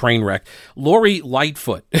a train wreck. Lori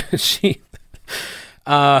Lightfoot, she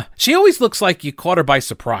always looks like you caught her by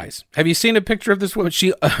surprise. Have you seen a picture of this woman?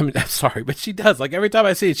 I'm sorry, but she does. Like, every time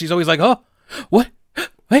I see it, she's always like, oh, what?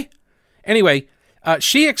 Wait. Anyway,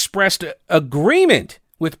 she expressed agreement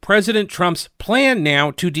with President Trump's plan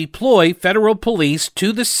now to deploy federal police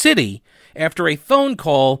to the city after a phone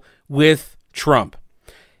call with Trump.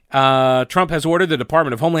 Trump has ordered the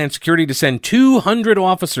Department of Homeland Security to send 200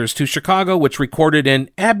 officers to Chicago, which recorded an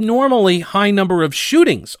abnormally high number of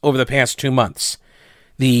shootings over the past 2 months.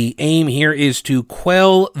 The aim here is to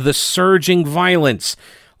quell the surging violence.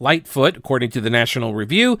 Lightfoot, according to the National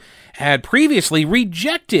Review, had previously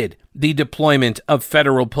rejected the deployment of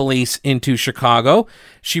federal police into Chicago.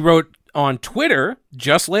 She wrote on Twitter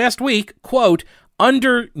just last week, quote,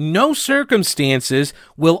 "Under no circumstances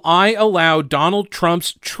will I allow Donald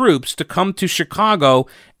Trump's troops to come to Chicago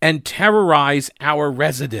and terrorize our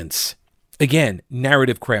residents." Again,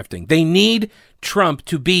 narrative crafting. They need Trump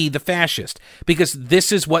to be the fascist because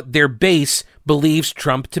this is what their base believes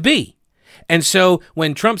Trump to be. And so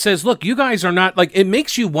when Trump says, look, you guys are not, like, it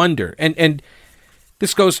makes you wonder. And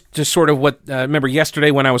this goes to sort of what, remember yesterday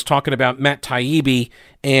when I was talking about Matt Taibbi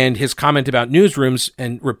and his comment about newsrooms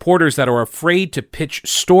and reporters that are afraid to pitch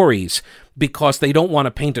stories because they don't want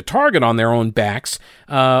to paint a target on their own backs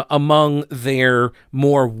among their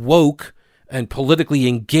more woke and politically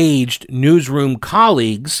engaged newsroom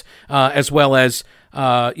colleagues, as well as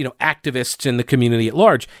activists in the community at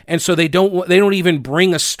large. And so they don't even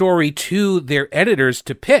bring a story to their editors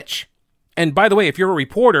to pitch. And by the way, if you're a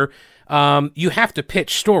reporter, you have to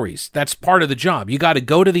pitch stories. That's part of the job. You got to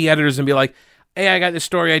go to the editors and be like, hey, I got this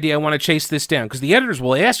story idea, I want to chase this down. Because the editors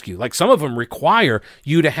will ask you, like some of them require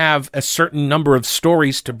you to have a certain number of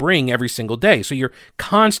stories to bring every single day. So you're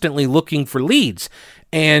constantly looking for leads.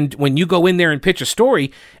 And when you go in there and pitch a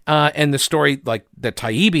story, and the story like that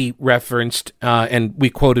Taibbi referenced, and we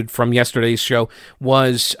quoted from yesterday's show,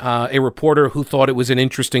 was a reporter who thought it was an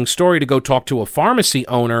interesting story to go talk to a pharmacy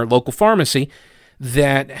owner, local pharmacy,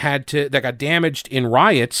 that got damaged in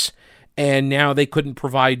riots, and now they couldn't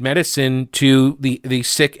provide medicine to the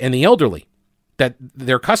sick and the elderly, that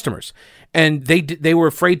their customers, and they were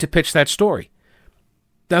afraid to pitch that story.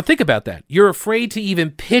 Now think about that. You're afraid to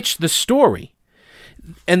even pitch the story.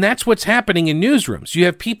 And that's what's happening in newsrooms. You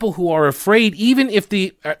have people who are afraid, even if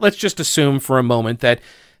let's just assume for a moment that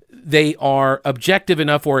they are objective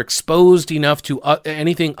enough or exposed enough to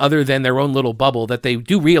anything other than their own little bubble, that they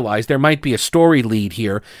do realize there might be a story lead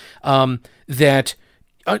here, that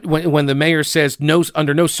when the mayor says,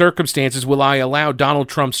 under no circumstances will I allow Donald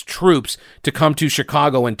Trump's troops to come to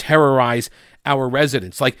Chicago and terrorize our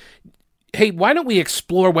residents. Like, hey, why don't we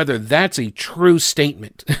explore whether that's a true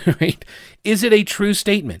statement, right? Is it a true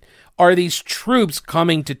statement? Are these troops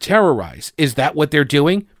coming to terrorize? Is that what they're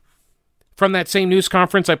doing? From that same news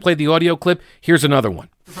conference, I played the audio clip. Here's another one.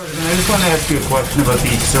 President, I just want to ask you a question about the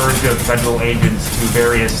surge of federal agents to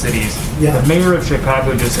various cities. Yeah. The mayor of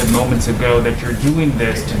Chicago just said moments ago that you're doing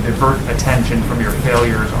this to divert attention from your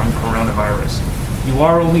failures on coronavirus. You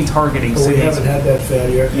are only targeting cities. We haven't had that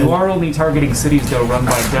failure. You are only targeting cities, though, run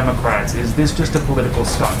by Democrats. Is this just a political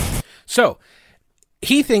stunt? So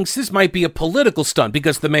he thinks this might be a political stunt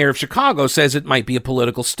because the mayor of Chicago says it might be a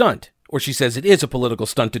political stunt. Or she says it is a political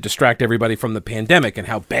stunt to distract everybody from the pandemic and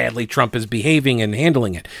how badly Trump is behaving and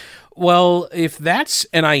handling it. Well, if that's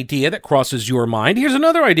an idea that crosses your mind, here's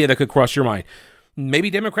another idea that could cross your mind. Maybe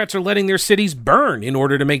Democrats are letting their cities burn in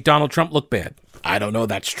order to make Donald Trump look bad. I don't know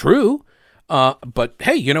that's true. But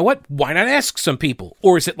hey, you know what? Why not ask some people?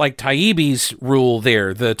 Or is it like Taibbi's rule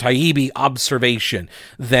there, the Taibbi observation,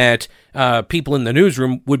 that people in the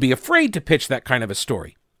newsroom would be afraid to pitch that kind of a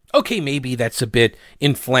story? Okay, maybe that's a bit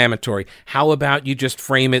inflammatory. How about you just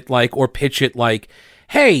frame it like, or pitch it like,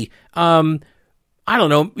 hey, I don't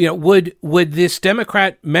know, would this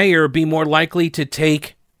Democrat mayor be more likely to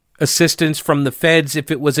take assistance from the feds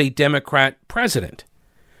if it was a Democrat president?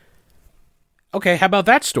 Okay, how about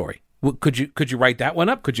that story? Could you write that one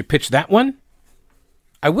up? Could you pitch that one?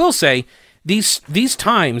 I will say these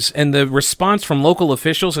times and the response from local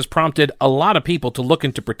officials has prompted a lot of people to look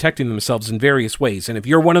into protecting themselves in various ways. And if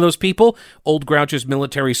you're one of those people, Old Grouch's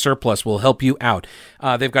Military Surplus will help you out.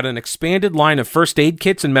 They've got an expanded line of first aid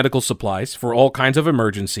kits and medical supplies for all kinds of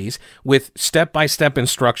emergencies with step-by-step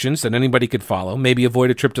instructions that anybody could follow. Maybe avoid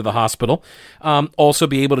a trip to the hospital. Also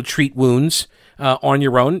be able to treat wounds on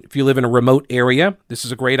your own. If you live in a remote area, this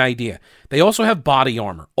is a great idea. They also have body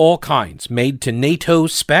armor, all kinds, made to NATO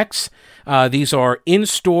specs. These are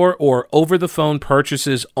in-store or over-the-phone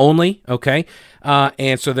purchases only, okay?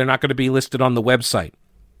 And so they're not going to be listed on the website.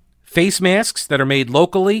 Face masks that are made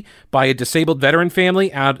locally by a disabled veteran family.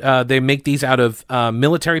 They make these out of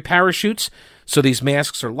military parachutes. So these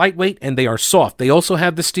masks are lightweight and they are soft. They also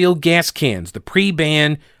have the steel gas cans, the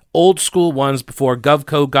pre-ban old school ones before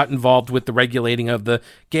GovCo got involved with the regulating of the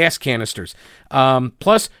gas canisters.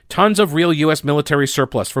 Plus, tons of real U.S. military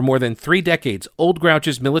surplus for more than 3 decades. Old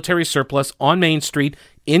Grouch's Military Surplus on Main Street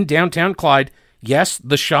in downtown Clyde. Yes,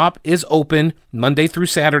 the shop is open Monday through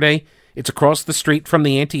Saturday. It's across the street from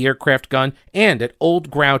the anti-aircraft gun and at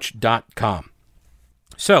oldgrouch.com.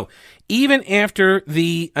 So, even after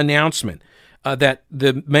the announcement that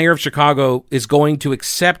the mayor of Chicago is going to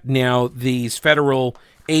accept now these federal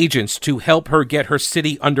agents to help her get her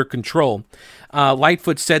city under control,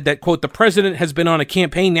 Lightfoot said that, quote, the president has been on a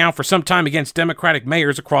campaign now for some time against Democratic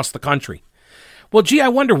mayors across the country. Well, gee, I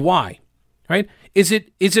wonder why, right? Is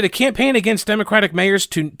it a campaign against Democratic mayors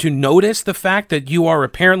to notice the fact that you are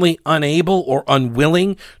apparently unable or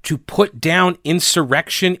unwilling to put down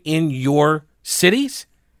insurrection in your cities,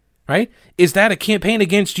 right? Is that a campaign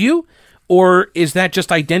against you? Or is that just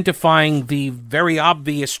identifying the very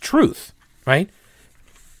obvious truth, right?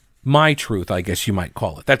 My truth, I guess you might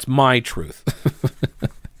call it. That's my truth.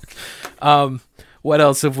 What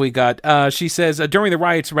else have we got? She says, during the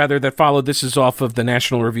riots, that followed, this is off of the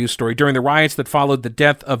National Review story, during the riots that followed the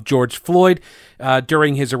death of George Floyd,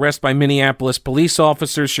 during his arrest by Minneapolis police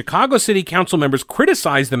officers, Chicago City Council members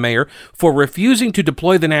criticized the mayor for refusing to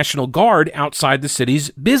deploy the National Guard outside the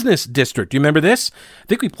city's business district. Do you remember this? I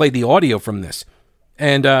think we played the audio from this.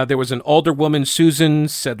 And there was an alderwoman, Susan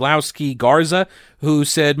Sedlowski Garza, who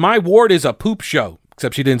said, my ward is a poop show,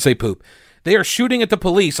 except she didn't say poop. They are shooting at the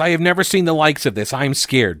police. I have never seen the likes of this. I'm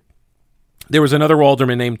scared. There was another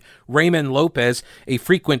alderman named Raymond Lopez, a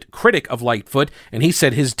frequent critic of Lightfoot, and he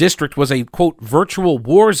said his district was a, quote, virtual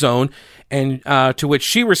war zone, and to which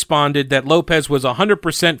she responded that Lopez was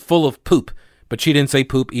 100% full of poop, but she didn't say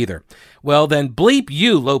poop either. Well, then bleep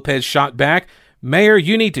you, Lopez shot back. Mayor,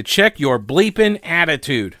 you need to check your bleeping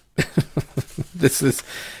attitude. This is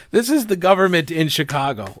the government in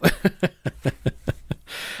Chicago.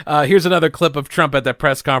 Here's another clip of Trump at that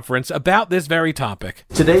press conference about this very topic.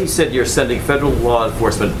 Today you said you're sending federal law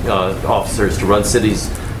enforcement officers to run cities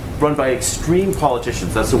run by extreme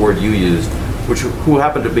politicians, that's the word you used, who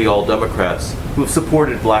happen to be all Democrats, who've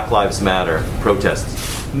supported Black Lives Matter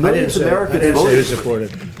protests. I didn't say who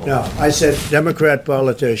supported. No, I said Democrat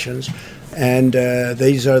politicians. And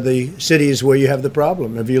these are the cities where you have the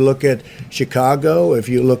problem. If you look at Chicago, if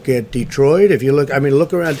you look at Detroit,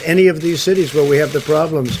 look around any of these cities where we have the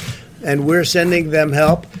problems. And we're sending them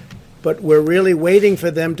help, but we're really waiting for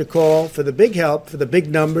them to call for the big help, for the big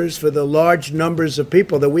numbers, for the large numbers of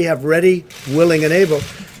people that we have ready, willing, and able.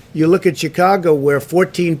 You look at Chicago, where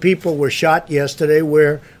 14 people were shot yesterday,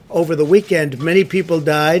 where over the weekend many people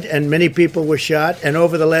died and many people were shot, and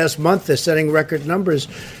over the last month they're setting record numbers.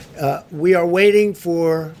 We are waiting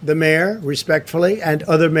for the mayor, respectfully, and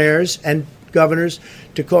other mayors and governors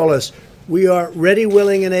to call us. We are ready,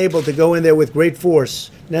 willing, and able to go in there with great force.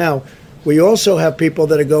 Now, we also have people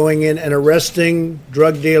that are going in and arresting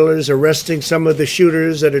drug dealers, arresting some of the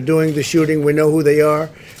shooters that are doing the shooting. We know who they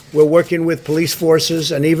are. We're working with police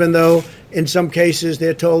forces, and even though in some cases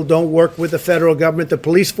they're told don't work with the federal government, the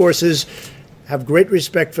police forces have great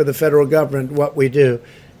respect for the federal government, what we do.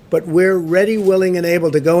 But we're ready, willing, and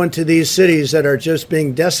able to go into these cities that are just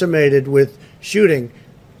being decimated with shooting,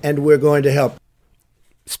 and we're going to help.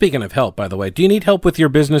 Speaking of help, by the way, do you need help with your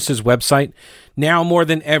business's website? Now more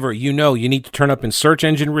than ever, you need to turn up in search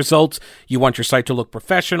engine results. You want your site to look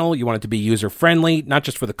professional. You want it to be user-friendly, not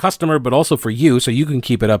just for the customer, but also for you, so you can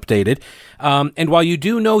keep it updated. And while you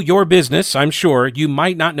do know your business, I'm sure, you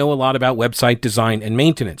might not know a lot about website design and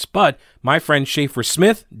maintenance. But my friend Schaefer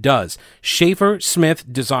Smith does. Schaefer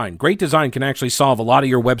Smith Design. Great design can actually solve a lot of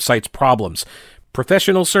your website's problems.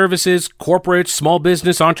 Professional services, corporate, small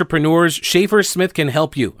business, entrepreneurs, Schaefer Smith can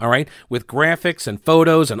help you, all right, with graphics and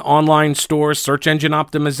photos and online stores, search engine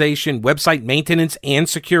optimization, website maintenance, and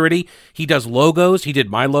security. He does logos. He did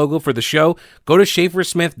my logo for the show. Go to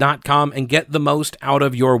schaefersmith.com and get the most out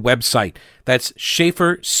of your website. That's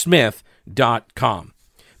schaefersmith.com.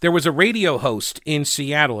 There was a radio host in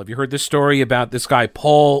Seattle. Have you heard this story about this guy,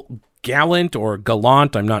 Paul Gallant or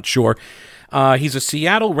Gallant? I'm not sure. He's a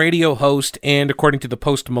Seattle radio host, and according to the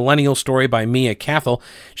post-millennial story by Mia Cathell,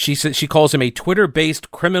 she calls him a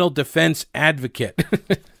Twitter-based criminal defense advocate.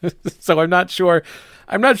 So I'm not sure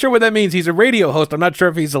what that means. He's a radio host. I'm not sure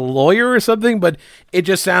if he's a lawyer or something, but it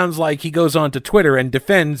just sounds like he goes on to Twitter and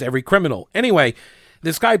defends every criminal. Anyway,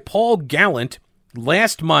 this guy Paul Gallant,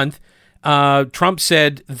 last month, Trump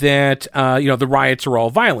said that the riots are all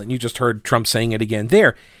violent. You just heard Trump saying it again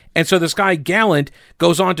there. And so this guy Gallant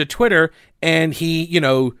goes on to Twitter and he,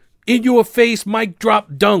 in your face, mic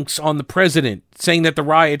drop dunks on the president, saying that the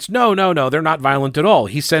riots, no, they're not violent at all.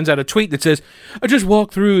 He sends out a tweet that says, I just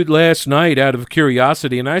walked through it last night out of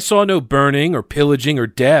curiosity and I saw no burning or pillaging or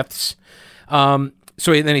deaths. Then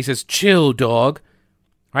he says, chill, dog.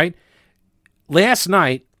 Right? Last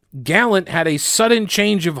night, Gallant had a sudden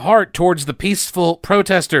change of heart towards the peaceful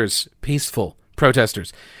protesters.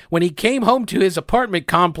 When he came home to his apartment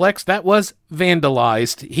complex that was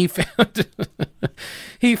vandalized, he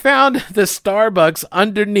found the Starbucks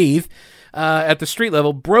underneath at the street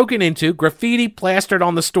level broken into, graffiti plastered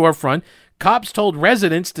on the storefront. Cops told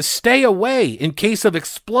residents to stay away in case of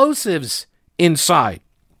explosives inside.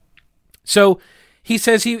 So he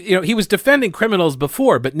says he was defending criminals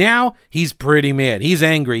before, but now he's pretty mad. He's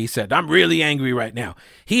angry. He said, I'm really angry right now.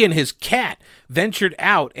 He and his cat ventured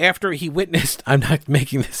out after he witnessed, I'm not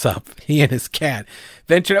making this up, he and his cat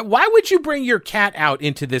ventured out. Why would you bring your cat out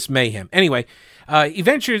into this mayhem? Anyway, they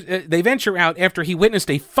venture out after he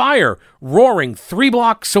witnessed a fire roaring 3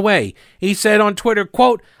 blocks away. He said on Twitter,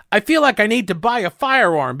 quote, I feel like I need to buy a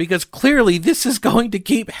firearm because clearly this is going to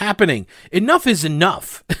keep happening. Enough is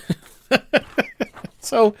enough.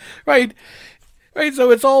 So, right, so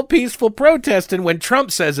it's all peaceful protest, and when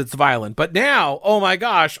Trump says it's violent. But now, oh my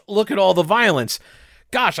gosh, look at all the violence.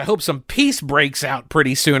 Gosh, I hope some peace breaks out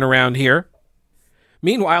pretty soon around here.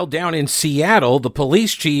 Meanwhile, down in Seattle, the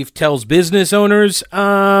police chief tells business owners,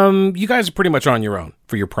 you guys are pretty much on your own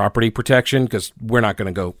for your property protection because we're not going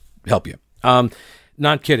to go help you.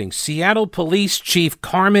 not kidding. Seattle Police Chief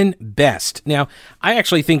Carmen Best. Now, I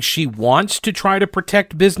actually think she wants to try to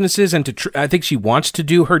protect businesses, and I think she wants to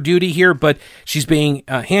do her duty here, but she's being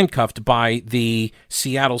handcuffed by the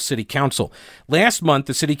Seattle City Council. Last month,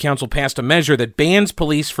 the City Council passed a measure that bans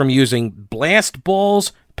police from using blast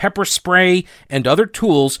balls, pepper spray, and other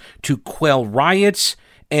tools to quell riots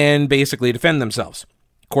and basically defend themselves.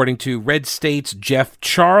 According to Red State's Jeff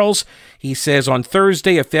Charles, he says on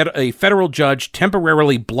Thursday a federal judge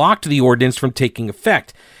temporarily blocked the ordinance from taking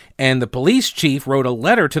effect, and the police chief wrote a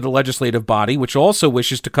letter to the legislative body, which also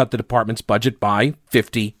wishes to cut the department's budget by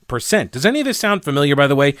 50%. Does any of this sound familiar, by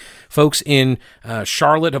the way? Folks in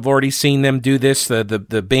Charlotte have already seen them do this,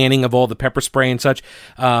 the banning of all the pepper spray and such.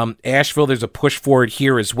 Asheville, there's a push for it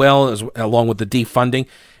here as well, along with the defunding.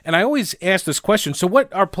 And I always ask this question, so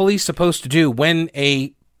what are police supposed to do when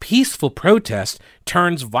a peaceful protest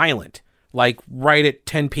turns violent, like right at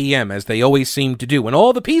 10 p.m., as they always seem to do, when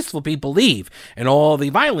all the peaceful people leave and all the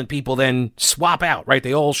violent people then swap out, right?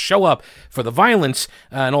 They all show up for the violence,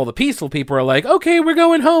 and all the peaceful people are like, okay, we're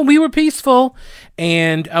going home. We were peaceful.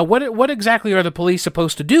 And what exactly are the police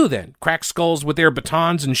supposed to do then? Crack skulls with their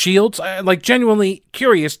batons and shields? Like, genuinely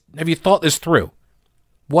curious, have you thought this through?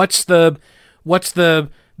 What's the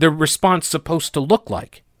response supposed to look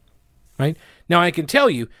like, right? Now, I can tell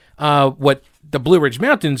you what the Blue Ridge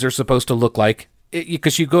Mountains are supposed to look like,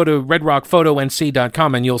 because you go to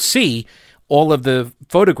redrockphotonc.com and you'll see all of the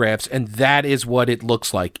photographs, and that is what it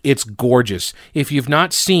looks like. It's gorgeous. If you've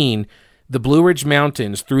not seen the Blue Ridge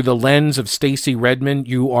Mountains through the lens of Stacey Redmond,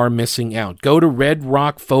 you are missing out. Go to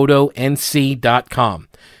redrockphotonc.com.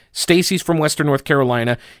 Stacey's from Western North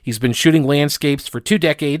Carolina. He's been shooting landscapes for 2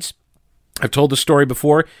 decades. I've told the story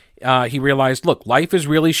before. He realized, look, life is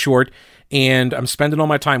really short, and I'm spending all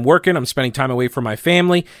my time working. I'm spending time away from my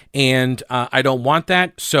family, and I don't want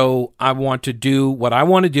that, so I want to do what I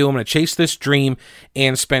want to do. I'm going to chase this dream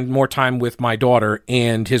and spend more time with my daughter,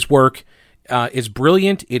 and his work is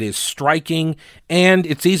brilliant. It is striking, and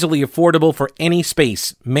it's easily affordable for any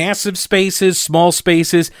space. Massive spaces, small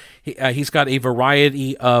spaces. He's got a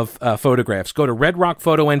variety of photographs. Go to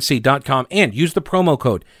redrockphotonc.com and use the promo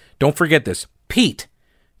code. Don't forget this. Pete.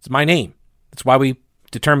 It's my name. That's why we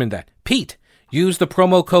determined that. Pete. Use the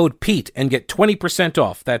promo code Pete and get 20%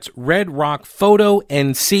 off. That's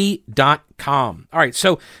redrockphotonc.com. All right,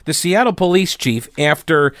 so the Seattle police chief,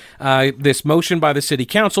 after this motion by the city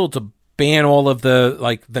council to ban all of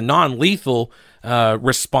the non-lethal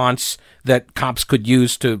response that cops could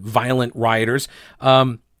use to violent rioters,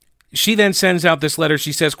 she then sends out this letter.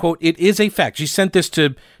 She says, quote, "It is a fact." She sent this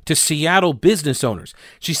to Seattle business owners.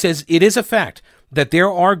 She says, "It is a fact that there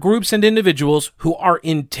are groups and individuals who are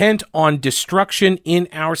intent on destruction in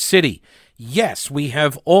our city. Yes, we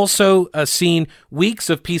have also seen weeks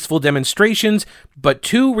of peaceful demonstrations, but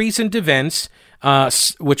 2 recent events,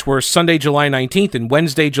 which were Sunday, July 19th and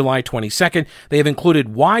Wednesday, July 22nd, they have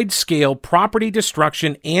included wide-scale property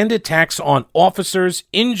destruction and attacks on officers,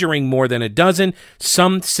 injuring more than a dozen,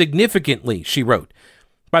 some significantly," she wrote.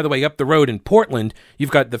 By the way, up the road in Portland,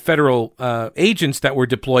 you've got the federal agents that were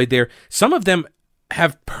deployed there. Some of them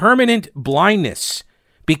have permanent blindness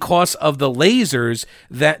because of the lasers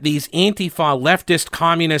that these Antifa leftist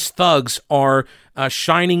communist thugs are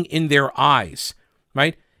shining in their eyes,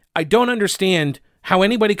 right? I don't understand how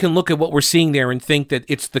anybody can look at what we're seeing there and think that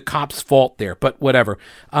it's the cops' fault there, but whatever.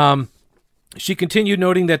 She continued,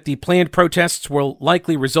 noting that the planned protests will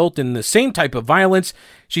likely result in the same type of violence.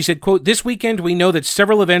 She said, quote, "This weekend, we know that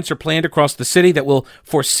several events are planned across the city that will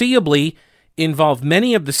foreseeably involve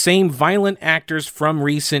many of the same violent actors from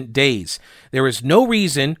recent days. There is no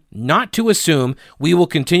reason not to assume we will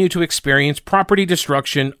continue to experience property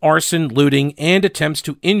destruction, arson, looting, and attempts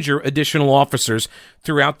to injure additional officers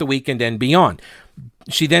throughout the weekend and beyond."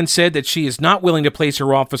 She then said that she is not willing to place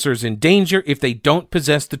her officers in danger if they don't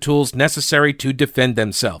possess the tools necessary to defend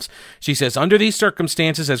themselves. She says, "Under these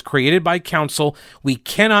circumstances, as created by council, we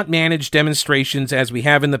cannot manage demonstrations as we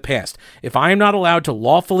have in the past. If I am not allowed to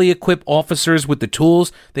lawfully equip officers with the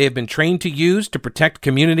tools they have been trained to use to protect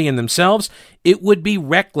community and themselves, it would be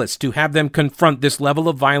reckless to have them confront this level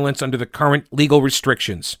of violence under the current legal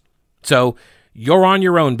restrictions." So, you're on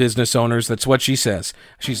your own, business owners. That's what she says.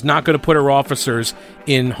 She's not going to put her officers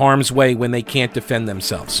in harm's way when they can't defend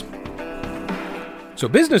themselves. So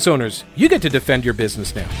business owners, you get to defend your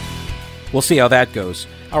business now. We'll see how that goes.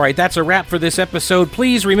 All right, that's a wrap for this episode.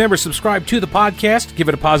 Please remember, subscribe to the podcast, give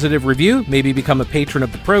it a positive review, maybe become a patron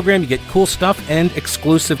of the program. You get cool stuff and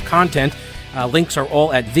exclusive content. Links are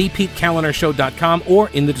all at thepetecalendarshow.com or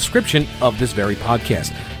in the description of this very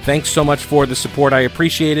podcast. Thanks so much for the support. I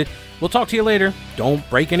appreciate it. We'll talk to you later. Don't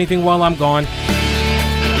break anything while I'm gone.